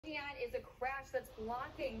looking at is a crash that's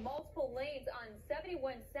blocking multiple lanes on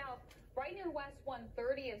 71 South, right near West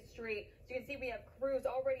 130th Street. So you can see we have crews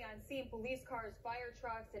already on scene, police cars, fire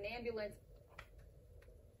trucks, and ambulance.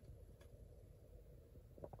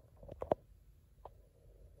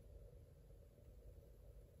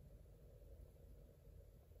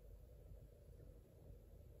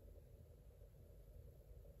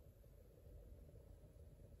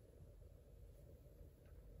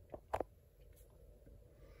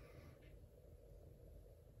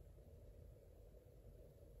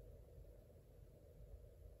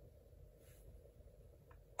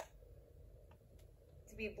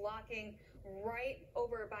 To be blocking right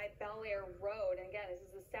over by Bel Air Road. And again, this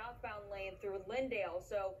is the southbound lane through Lyndale.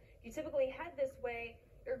 So if you typically head this way,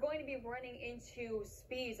 you're going to be running into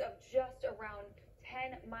speeds of just around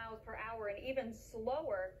 10 miles per hour and even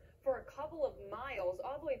slower for a couple of miles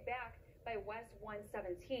all the way back by West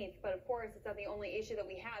 117th. But of course, it's not the only issue that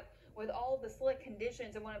we have. With all of the slick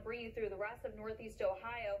conditions, I want to bring you through the rest of Northeast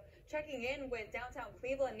Ohio, checking in with downtown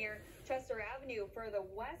Cleveland near Chester Avenue for the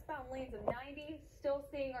westbound lanes of 90. Still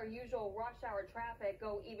seeing our usual rush hour traffic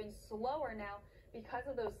go even slower now because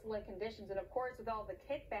of those slick conditions. And of course, with all the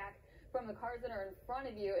kickback from the cars that are in front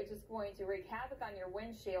of you, it's just going to wreak havoc on your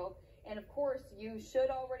windshield. And of course, you should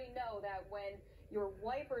already know that when your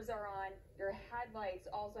wipers are on, your headlights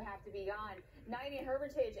also have to be on. 90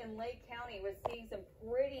 Hermitage in Lake County was seeing some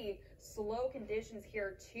pretty slow conditions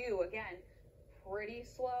here too. Again, pretty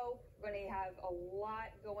slow. We're going to have a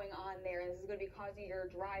lot going on there. This is going to be causing your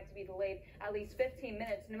drive to be delayed at least 15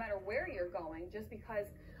 minutes no matter where you're going, just because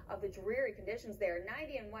of the dreary conditions there.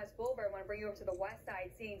 90 and West Boulevard, I want to bring you over to the west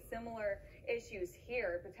side, seeing similar issues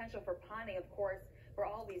here. Potential for ponding, of course, for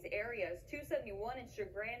all these areas. 271 in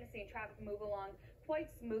Chagrin, seeing traffic move along quite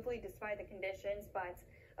smoothly despite the conditions, but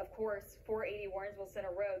of course 480 Warrensville Center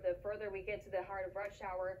Road, the further we get to the heart of rush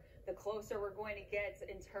hour, the closer we're going to get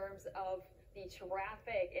in terms of the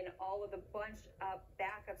traffic and all of the bunch of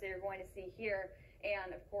backups that you're going to see here,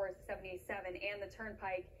 and of course 77 and the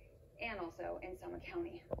Turnpike, and also in Summit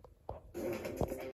County.